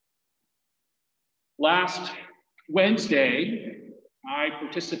Last Wednesday, I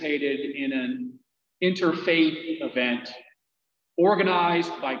participated in an interfaith event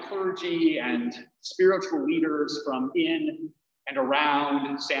organized by clergy and spiritual leaders from in and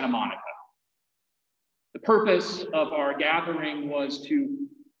around Santa Monica. The purpose of our gathering was to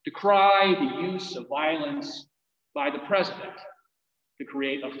decry the use of violence by the president to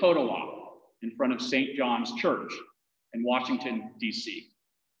create a photo op in front of St. John's Church in Washington, D.C.,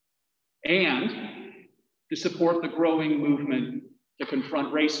 and to support the growing movement to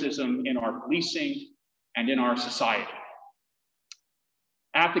confront racism in our policing and in our society.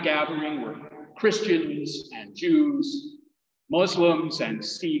 At the gathering were Christians and Jews, Muslims and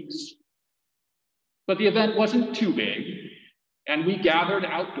Sikhs, but the event wasn't too big, and we gathered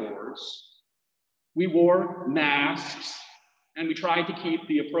outdoors. We wore masks, and we tried to keep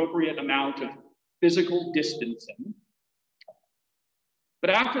the appropriate amount of physical distancing. But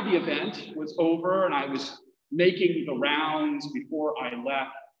after the event was over and I was making the rounds before I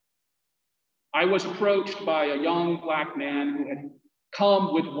left, I was approached by a young Black man who had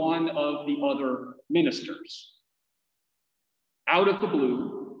come with one of the other ministers. Out of the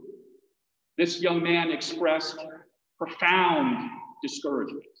blue, this young man expressed profound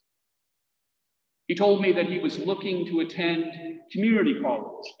discouragement. He told me that he was looking to attend community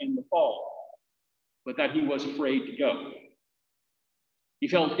college in the fall, but that he was afraid to go. He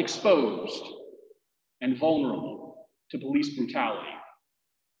felt exposed and vulnerable to police brutality.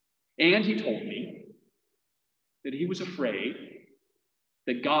 And he told me that he was afraid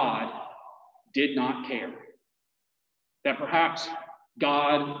that God did not care, that perhaps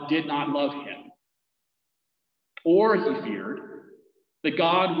God did not love him, or he feared that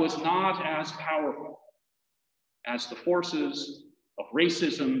God was not as powerful as the forces of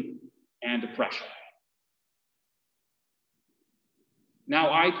racism and oppression.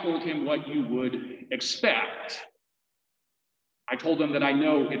 Now, I told him what you would expect. I told him that I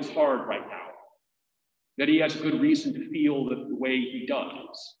know it's hard right now, that he has good reason to feel the way he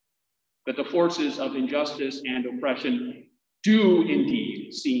does, that the forces of injustice and oppression do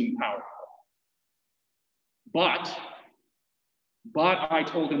indeed seem powerful. But I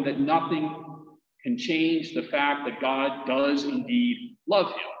told him that nothing can change the fact that God does indeed love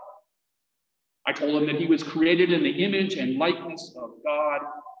him. I told him that he was created in the image and likeness of God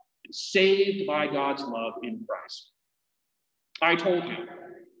and saved by God's love in Christ. I told him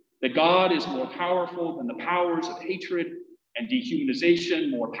that God is more powerful than the powers of hatred and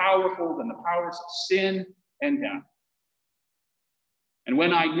dehumanization, more powerful than the powers of sin and death. And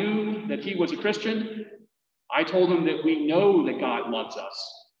when I knew that he was a Christian, I told him that we know that God loves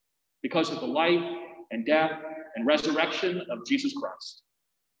us because of the life and death and resurrection of Jesus Christ.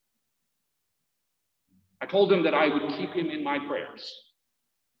 I told him that I would keep him in my prayers,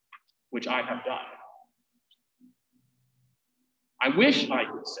 which I have done. I wish I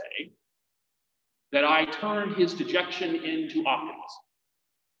could say that I turned his dejection into optimism,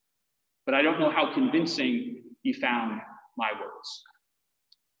 but I don't know how convincing he found my words.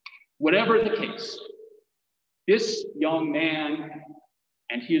 Whatever the case, this young man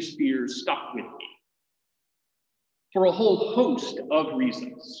and his fears stuck with me for a whole host of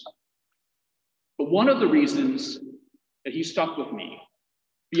reasons. But one of the reasons that he stuck with me,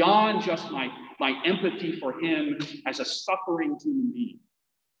 beyond just my empathy for him as a suffering human being,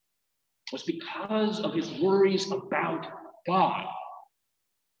 was because of his worries about God.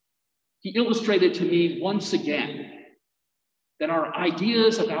 He illustrated to me once again that our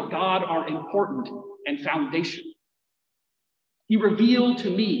ideas about God are important and foundational. He revealed to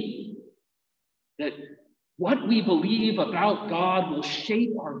me that what we believe about God will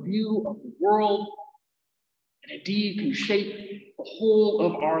shape our view of the world and indeed can shape the whole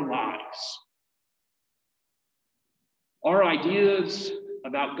of our lives. Our ideas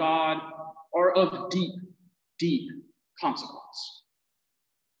about God are of deep, deep consequence.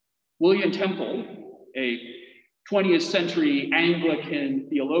 William Temple, a 20th century Anglican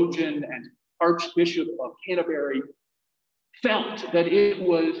theologian and Archbishop of Canterbury, felt that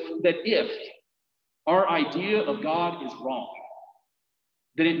if our idea of God is wrong,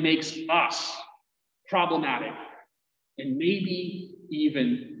 then it makes us problematic and maybe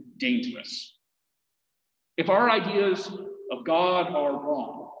even dangerous. If our ideas of God are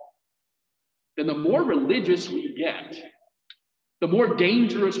wrong, then the more religious we get, the more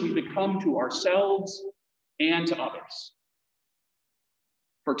dangerous we become to ourselves and to others.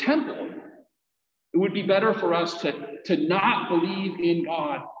 For Temple, it would be better for us to not believe in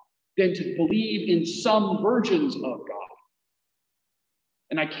God than to believe in some versions of God.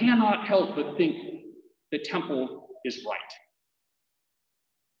 And I cannot help but think that Temple is right.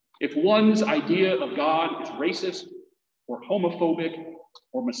 If one's idea of God is racist or homophobic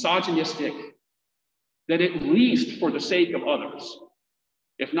or misogynistic, then at least for the sake of others,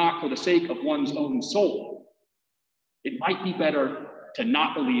 if not for the sake of one's own soul, it might be better to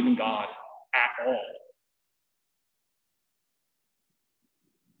not believe in God at all.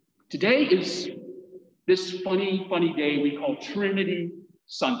 Today is this funny day we call Trinity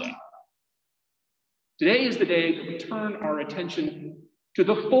Sunday. Today is the day that we turn our attention to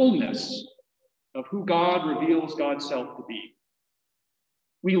the fullness of who God reveals God's self to be.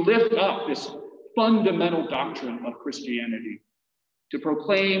 We lift up this fundamental doctrine of Christianity to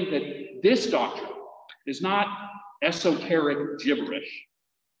proclaim that this doctrine is not esoteric gibberish,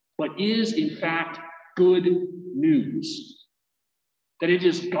 but is in fact good news, that it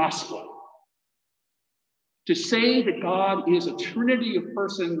is gospel. To say that God is a trinity of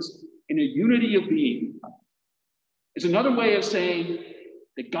persons in a unity of being is another way of saying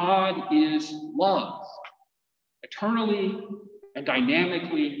that God is love, eternally and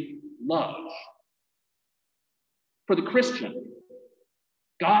dynamically love. For the Christian,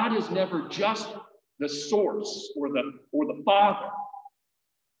 God is never just the source or the Father,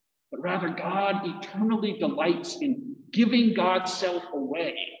 but rather God eternally delights in giving God's self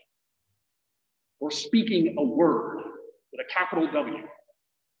away or speaking a word with a capital W.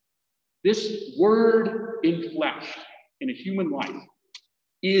 This word enfleshed in a human life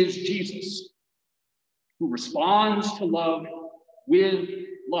is Jesus, who responds to love with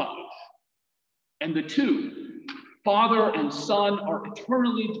love. And the two, Father and Son, are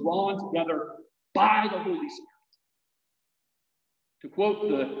eternally drawn together by the Holy Spirit. To quote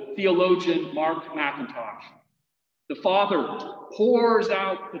the theologian Mark McIntosh, the Father pours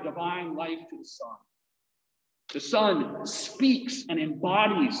out the divine life to the Son. The Son speaks and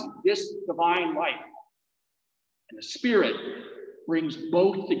embodies this divine life. And the Spirit brings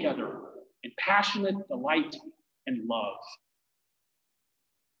both together in passionate delight and love.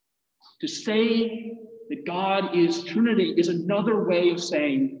 To say that God is Trinity is another way of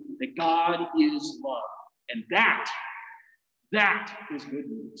saying that God is love. And that is good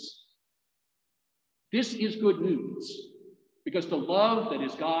news. This is good news because the love that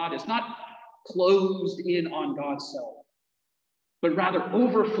is God is not closed in on God's self, but rather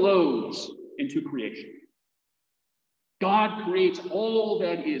overflows into creation. God creates all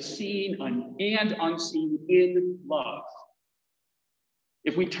that is seen and unseen in love.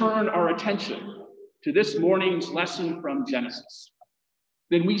 If we turn our attention to this morning's lesson from Genesis,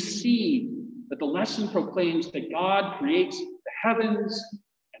 then we see that the lesson proclaims that God creates the heavens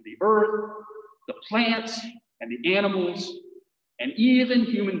and the earth, the plants and the animals, and even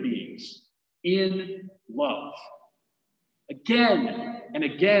human beings in love. Again and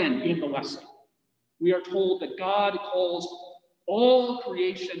again in the lesson, we are told that God calls all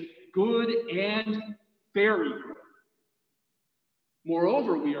creation good and very good.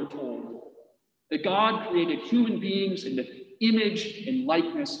 Moreover, we are told that God created human beings in the image and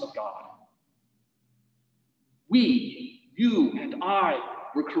likeness of God. We, you and I,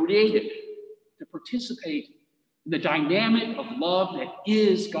 were created to participate in the dynamic of love that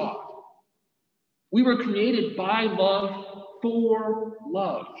is God. We were created by love for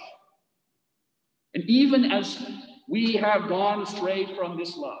love. And even as we have gone astray from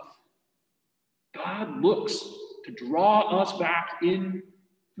this love, God looks to draw us back into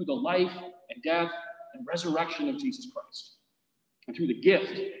the life and death and resurrection of Jesus Christ, and through the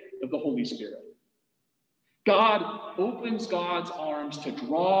gift of the Holy Spirit. God opens God's arms to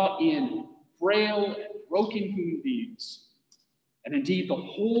draw in frail and broken human beings, and indeed the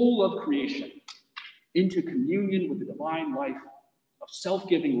whole of creation, into communion with the divine life of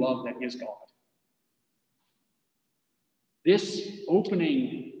self-giving love that is God. This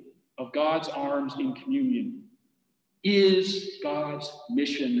opening of God's arms in communion is God's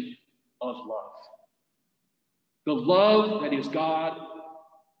mission of love. The love that is God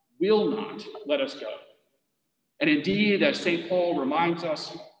will not let us go. And indeed, as St. Paul reminds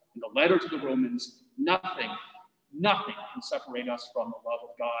us in the letter to the Romans, nothing can separate us from the love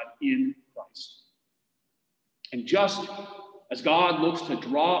of God in Christ. And just as God looks to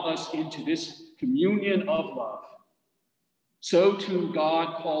draw us into this communion of love, so too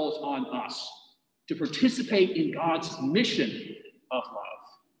God calls on us to participate in God's mission of love.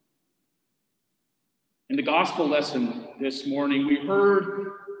 In the gospel lesson this morning, we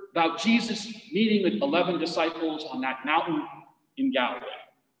heard about Jesus meeting with 11 disciples on that mountain in Galilee.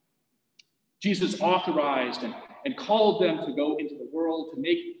 Jesus authorized and called them to go into the world to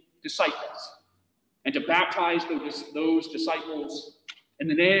make disciples and to baptize those disciples in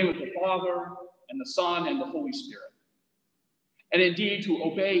the name of the Father and the Son and the Holy Spirit. and indeed to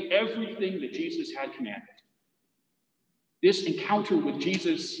obey everything that Jesus had commanded. This encounter with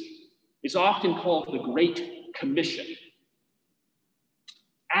Jesus is often called the Great Commission.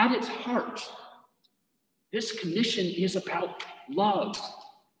 At its heart, this commission is about love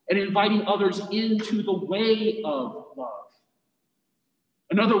and inviting others into the way of love.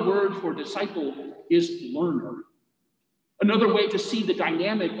 Another word for disciple is learner. Another way to see the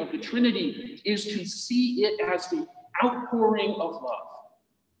dynamic of the Trinity is to see it as the outpouring of love.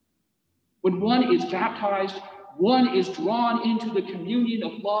 When one is baptized, one is drawn into the communion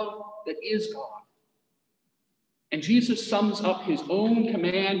of love that is God. And Jesus sums up his own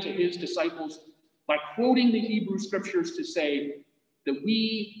command to his disciples by quoting the Hebrew scriptures to say that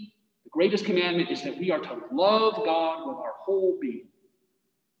the greatest commandment is that we are to love God with our whole being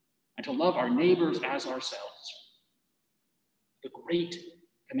and to love our neighbors as ourselves. The great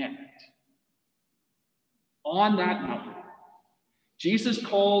commandment. On that mountain, Jesus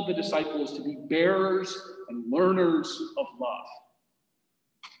called the disciples to be bearers and learners of love,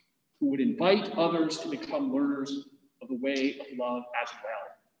 who would invite others to become learners of the way of love as well.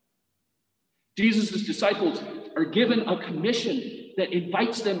 Jesus' disciples are given a commission that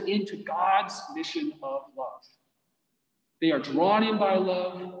invites them into God's mission of love. They are drawn in by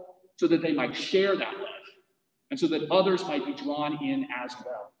love so that they might share that love, and so that others might be drawn in as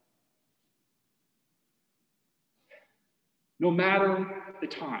well. No matter the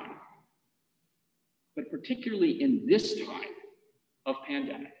time, but particularly in this time of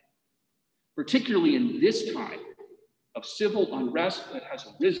pandemic, particularly in this time of civil unrest that has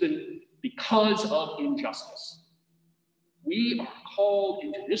arisen because of injustice, we are called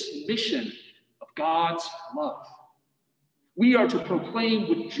into this mission of God's love. We are to proclaim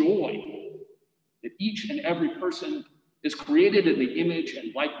with joy that each and every person is created in the image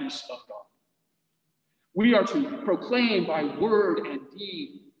and likeness of God. We are to proclaim by word and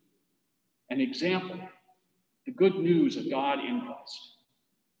deed and example the good news of God in Christ.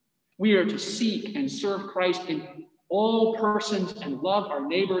 We are to seek and serve Christ in all persons and love our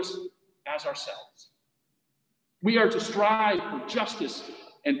neighbors as ourselves. We are to strive for justice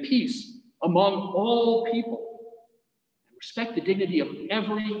and peace among all people and respect the dignity of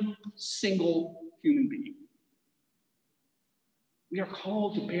every single human being. We are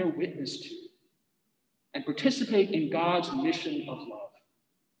called to bear witness to and participate in God's mission of love.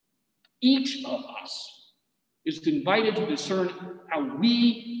 Each of us is invited to discern how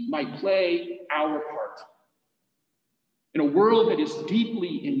we might play our part in a world that is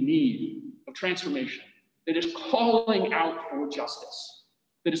deeply in need of transformation, that is calling out for justice,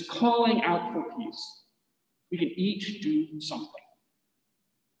 that is calling out for peace. We can each do something.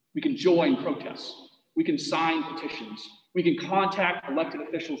 We can join protests. We can sign petitions. We can contact elected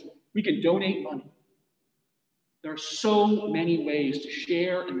officials. We can donate money. There are so many ways to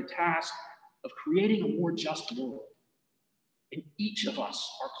share in the task of creating a more just world. And each of us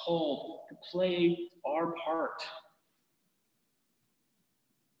are called to play our part.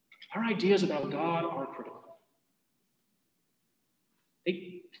 Our ideas about God are critical.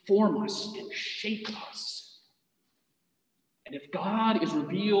 They form us and shape us. And if God is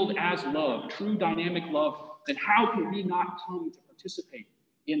revealed as love, true dynamic love, then how can we not come to participate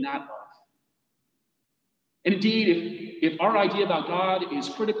in that love? And indeed, if our idea about God is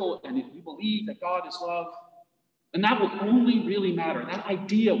critical and if we believe that God is love, then that will only really matter. That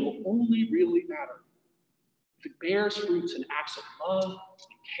idea will only really matter if it bears fruits and acts of love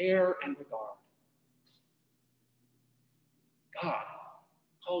and care and regard. God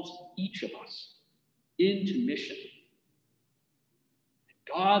calls each of us into mission.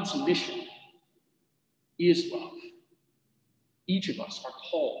 God's mission is love. Each of us are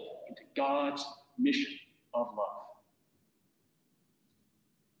called into God's mission of love.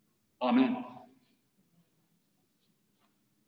 Amen.